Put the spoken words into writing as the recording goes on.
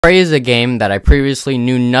Prey is a game that I previously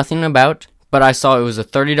knew nothing about, but I saw it was a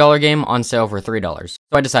 $30 game on sale for $3, so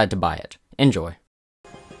I decided to buy it. Enjoy.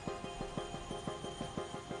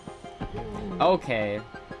 Okay.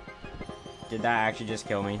 Did that actually just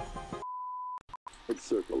kill me?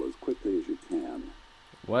 Circle as quickly as you can.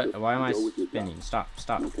 What? Why am I spinning? Stop,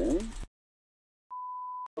 stop. Okay.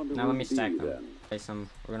 Now let me stack them. Play some.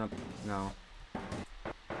 We're gonna. No.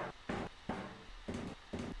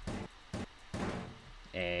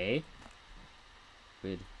 A.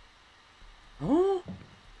 Good. Oh!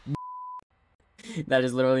 That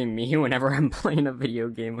is literally me whenever I'm playing a video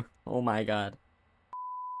game. Oh my god.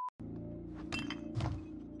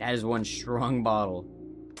 That is one strong bottle.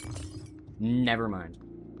 Never mind.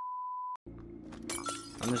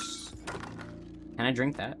 I'm just... Can I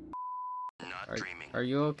drink that? Are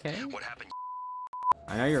you okay? What happened?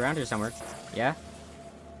 I know you're around here somewhere. Yeah?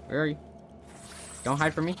 Where are you? Don't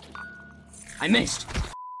hide from me. I missed!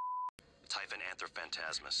 Typhon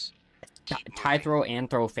Anthrophantasmus.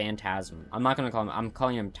 Tythroanthrophantasm. I'm not gonna call him. I'm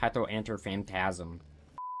calling him Tythroanthrophantasm.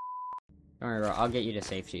 Don't worry, bro. I'll get you to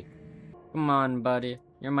safety. Come on, buddy.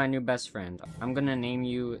 You're my new best friend. I'm gonna name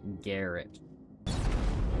you Garrett.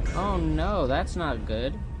 Oh no, that's not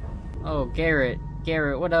good. Oh, Garrett.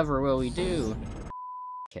 Garrett, whatever will we do?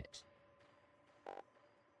 Kit.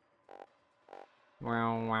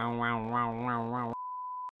 Wow, wow, wow, wow, wow, wow.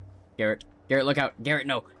 Garrett. Garrett, look out. Garrett,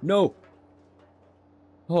 no. No!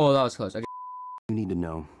 Oh, that was close. Okay. You need to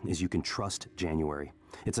know is you can trust January.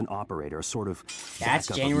 It's an operator, a sort of... That's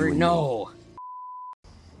January? No!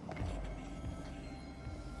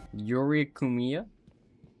 Yuri Kumiya?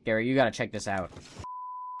 Gary, you gotta check this out.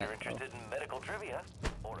 You're interested in medical trivia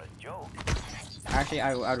or a joke? Actually,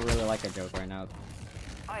 I'd really like a joke right now.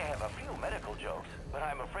 I have a few medical jokes, but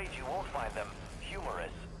I'm afraid you won't find them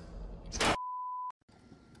humorous.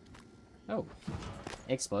 Oh.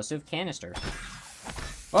 Explosive canister.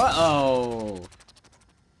 Uh-oh!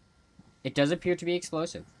 It does appear to be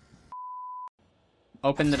explosive.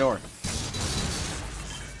 Open the door.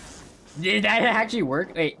 Did that actually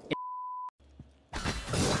work? Wait.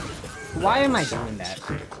 Why am I doing that?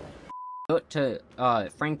 Go to,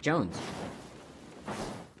 Frank Jones.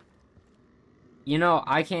 You know,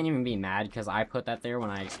 I can't even be mad because I put that there when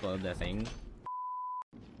I explode the thing.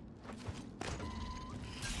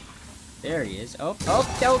 There he is. Oh,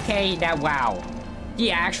 okay, that, wow.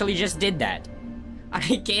 He actually just did that. I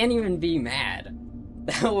can't even be mad.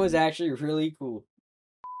 That was actually really cool.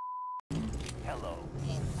 Hello.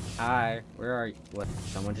 Hi, where are you? What?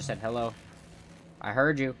 Someone just said hello. I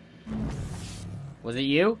heard you. Was it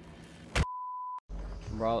you?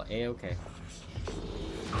 We're all A-okay.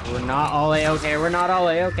 We're not all A-okay. We're not all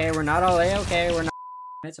A-okay. We're not all A-okay. We're not.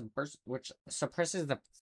 It's a burst which suppresses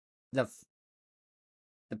the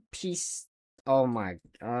piece. Oh my.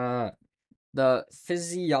 The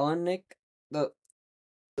physionic. The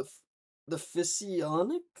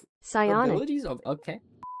physionic Psionic abilities of. Okay.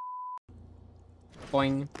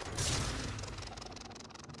 Boing.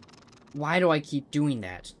 Why do I keep doing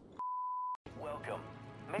that? Welcome.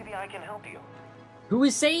 Maybe I can help you. Who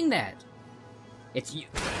is saying that? It's you.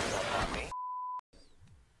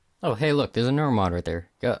 Oh, hey, look, there's a neuromod right there.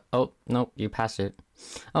 Go. Oh, nope, you passed it.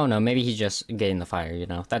 Oh no, maybe he's just getting the fire, you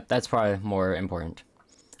know. That's probably more important.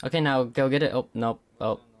 Okay, now go get it. Oh, nope.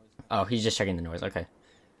 Oh, he's just checking the noise. Okay.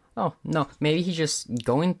 Oh, no, maybe he's just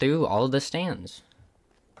going through all of the stands.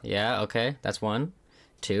 Yeah, okay, that's one.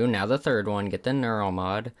 Two, now the third one. Get the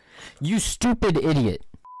neuromod. You stupid idiot!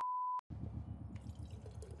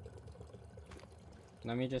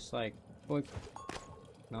 Let me just, like... Boy.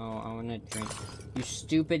 No, I wanna drink. You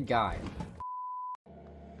stupid guy.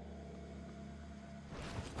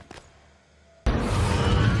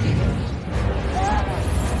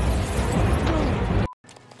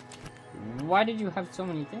 Why did you have so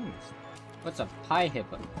many things? What's a pie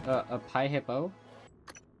hippo? A pie hippo?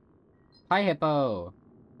 Pie hippo!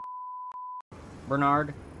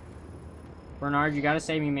 Bernard? Bernard, you gotta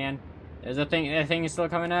save me, man. There's a thing, thing is still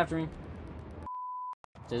coming after me.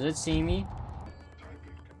 Does it see me?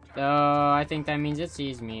 Oh, I think that means it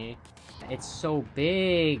sees me. It's so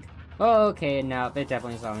big. Oh, okay, now it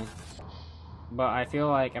definitely saw me. But I feel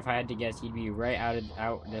like if I had to guess, he'd be right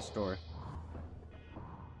out this door.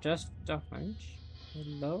 Just a hunch?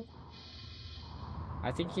 Hello?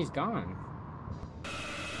 I think he's gone.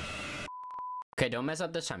 Okay, don't mess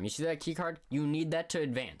up this time. You see that key card? You need that to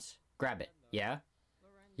advance. Grab it. Yeah?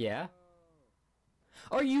 Yeah?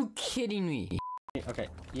 Are you kidding me? Okay,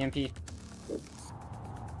 EMP.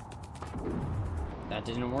 That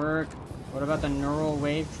didn't work. What about the neural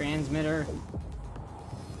wave transmitter?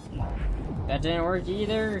 That didn't work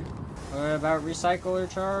either. What about recycler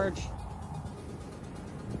charge?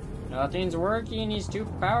 Nothing's working, he's too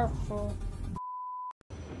powerful.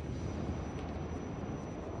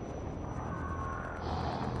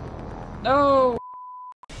 No!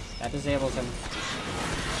 That disables him.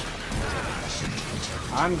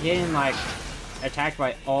 I'm getting, like, attacked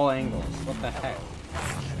by all angles. What the heck?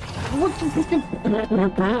 What the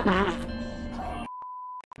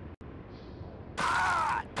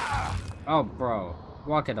Oh, bro.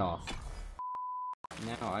 Walk it off.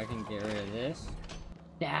 Now I can get rid of this.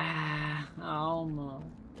 Ah, oh my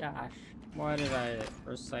gosh. Why did I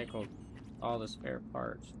recycle all the spare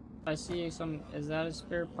parts? I see some. Is that a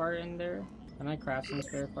spare part in there? Can I craft some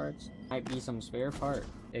spare parts? Might be some spare part.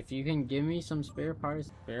 If you can give me some spare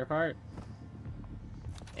parts. Spare part?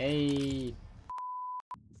 Hey.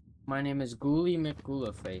 My name is Ghoulie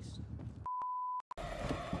McGoulaface.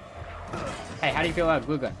 Hey, how do you feel about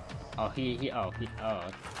glue gun? Oh, uh-oh.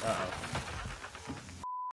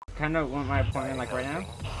 Kind of want my appointment like right now.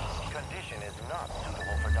 Condition is not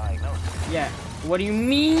suitable for diagnosis. Yeah. What do you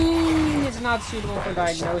mean it's not suitable for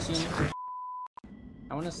diagnosing?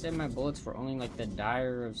 I want to save my bullets for only like the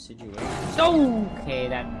dire of situations. Okay,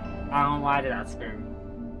 that. I don't know why did that scare me.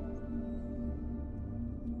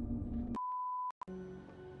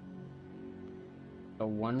 A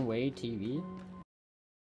one-way TV?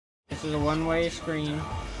 This is a one-way screen.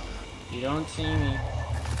 You don't see me.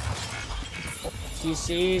 He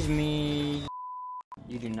sees me.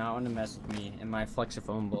 You do not want to mess with me and my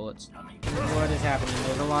flexiphone bullets. What is happening?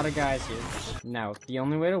 There's a lot of guys here. Now, the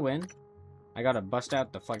only way to win, I gotta bust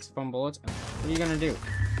out the flexiphone bullets. What are you gonna do?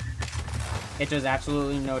 It does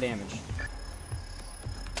absolutely no damage.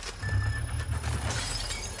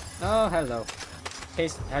 Oh, hello.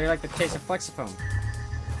 Taste. How do you like the taste of flexiphone?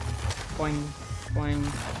 Boing, boing.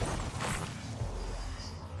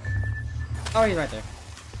 Oh, he's right there.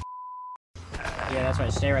 Yeah, that's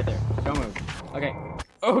right. Stay right there. Don't move. Okay.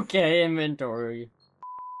 Okay, inventory.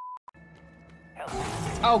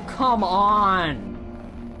 Oh, come on!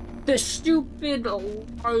 The stupid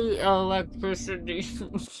electricity.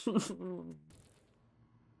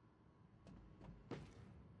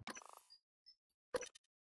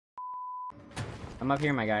 I'm up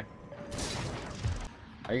here, my guy.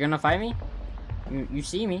 Are you gonna fight me? You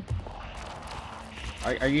see me?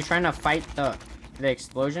 Are you trying to fight the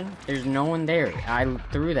explosion? There's no one there. I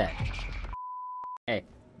threw that. Hey,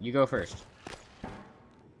 you go first.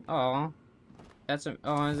 Oh, that's a.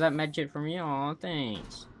 Oh, is that medkit for me? Oh,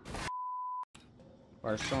 thanks.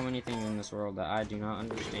 There are so many things in this world that I do not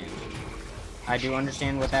understand. I do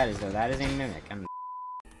understand what that is, though. That is a mimic.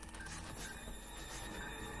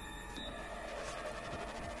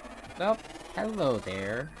 Oh, hello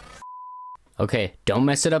there. Okay, don't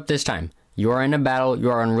mess it up this time. You are in a battle. You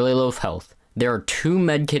are on really low health. There are 2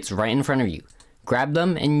 medkits right in front of you. Grab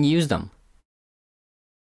them and use them.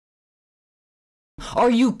 Are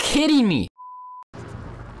you kidding me?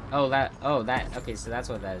 Oh, that, okay, so that's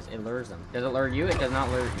what that is. It lures them. Does it lure you? It does not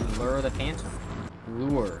lure the phantom.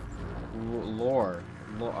 Lure.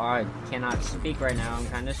 I cannot speak right now. I'm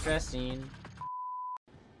kind of stressing.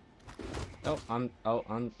 Oh,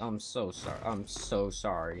 I'm so sorry. I'm so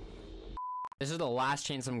sorry. This is the last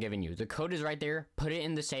chance I'm giving you. The code is right there. Put it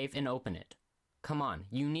in the safe and open it. Come on.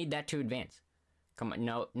 You need that to advance. Come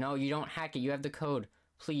on. No, you don't hack it. You have the code.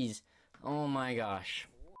 Please. Oh my gosh.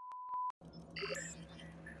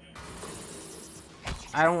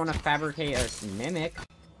 I don't want to fabricate a mimic.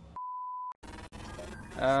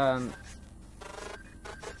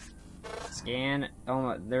 Scan.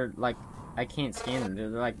 Oh, they're like, I can't scan them. They're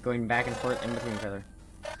like going back and forth in between each other.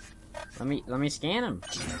 Let me scan them.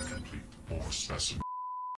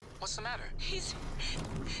 What's the matter? He's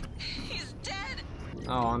dead.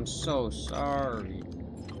 Oh, I'm so sorry.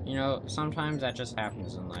 You know, sometimes that just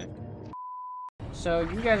happens in life. So,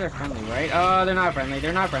 you guys are friendly, right? Oh, they're not friendly.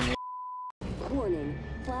 They're not friendly. Warning,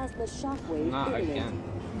 plasma shockwave Not imminent. again.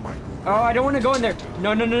 Oh, I don't want to go in there.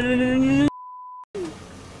 No.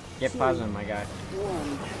 Get plasma, my guy.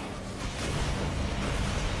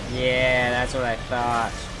 1. Yeah, that's what I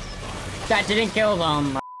thought. That didn't kill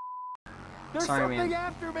them. There's Sorry, something man.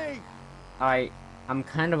 after me! I'm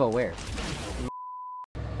kind of aware.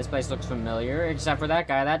 This place looks familiar, except for that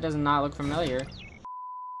guy. That does not look familiar.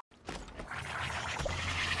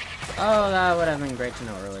 Oh, that would have been great to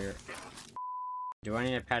know earlier. Do I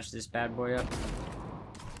need to patch this bad boy up?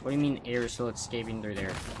 What do you mean air is still escaping through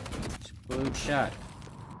there? It's glued shut.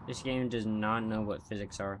 This game does not know what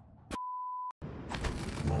physics are.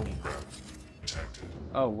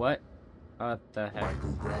 Oh, what? What the heck?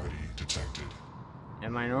 Microgravity detected.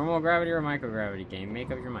 Am I normal gravity or microgravity game? Make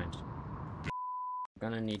up your mind.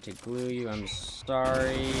 Gonna need to glue you. I'm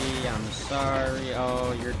sorry. I'm sorry.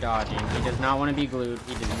 Oh, you're dodging. He does not want to be glued.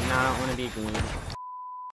 He does not want to be glued.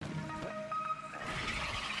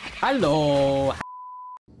 Hello.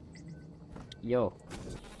 Yo.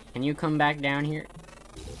 Can you come back down here?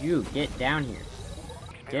 You, get down here.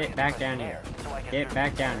 Get back down here. Get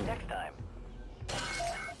back down here.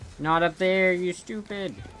 Not up there, you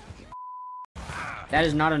stupid. That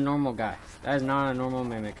is not a normal guy. That is not a normal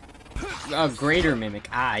mimic. A greater mimic.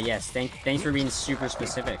 Ah, yes. Thanks for being super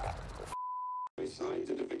specific.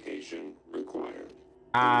 Identification required.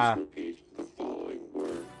 Ah. Please repeat the following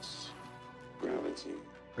words. Gravity.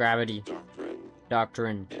 Gravity. Doctrine.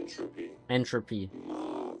 Doctrine. Entropy. Entropy.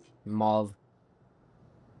 Mauve. Mauve.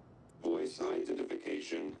 Voice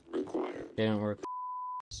identification required. Didn't work.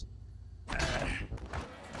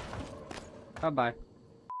 Bye-bye.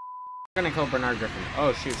 I'm gonna kill Bernard Griffin.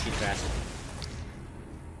 Oh, shoot, she's fast.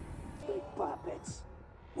 Big puppets.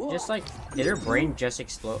 Just like, did her brain just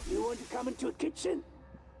explode? You want to come into a kitchen?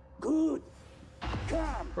 Good.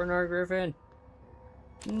 Come. Bernard Griffin.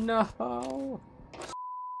 No.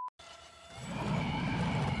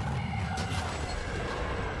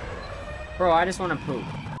 Bro, I just want to poop.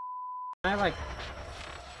 I like...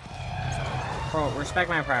 Bro, respect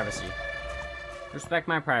my privacy. Respect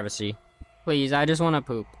my privacy. Please, I just want to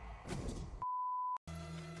poop.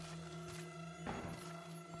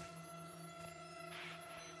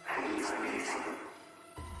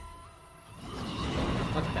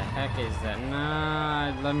 What the heck is that?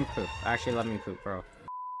 Nah, let me poop. Actually, let me poop, bro.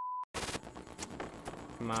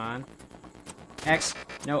 Come on. X.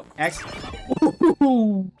 No, X.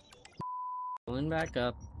 Pulling back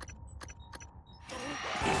up.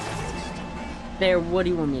 There, what do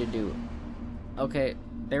you want me to do? Okay,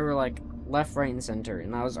 they were like left, right, and center,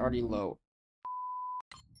 and I was already low.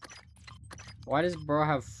 Why does bro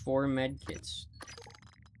have 4 med kits?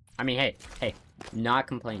 I mean, hey, not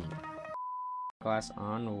complaining. Glass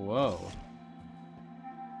on, whoa.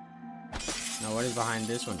 Now what is behind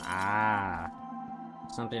this one? Ah,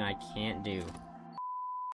 something I can't do.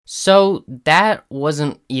 So that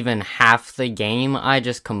wasn't even half the game. I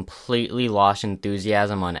just completely lost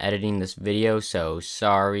enthusiasm on editing this video, so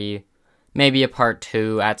sorry. Maybe a part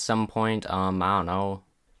 2 at some point, I don't know.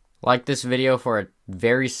 Like this video for a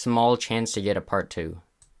very small chance to get a part 2.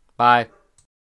 Bye.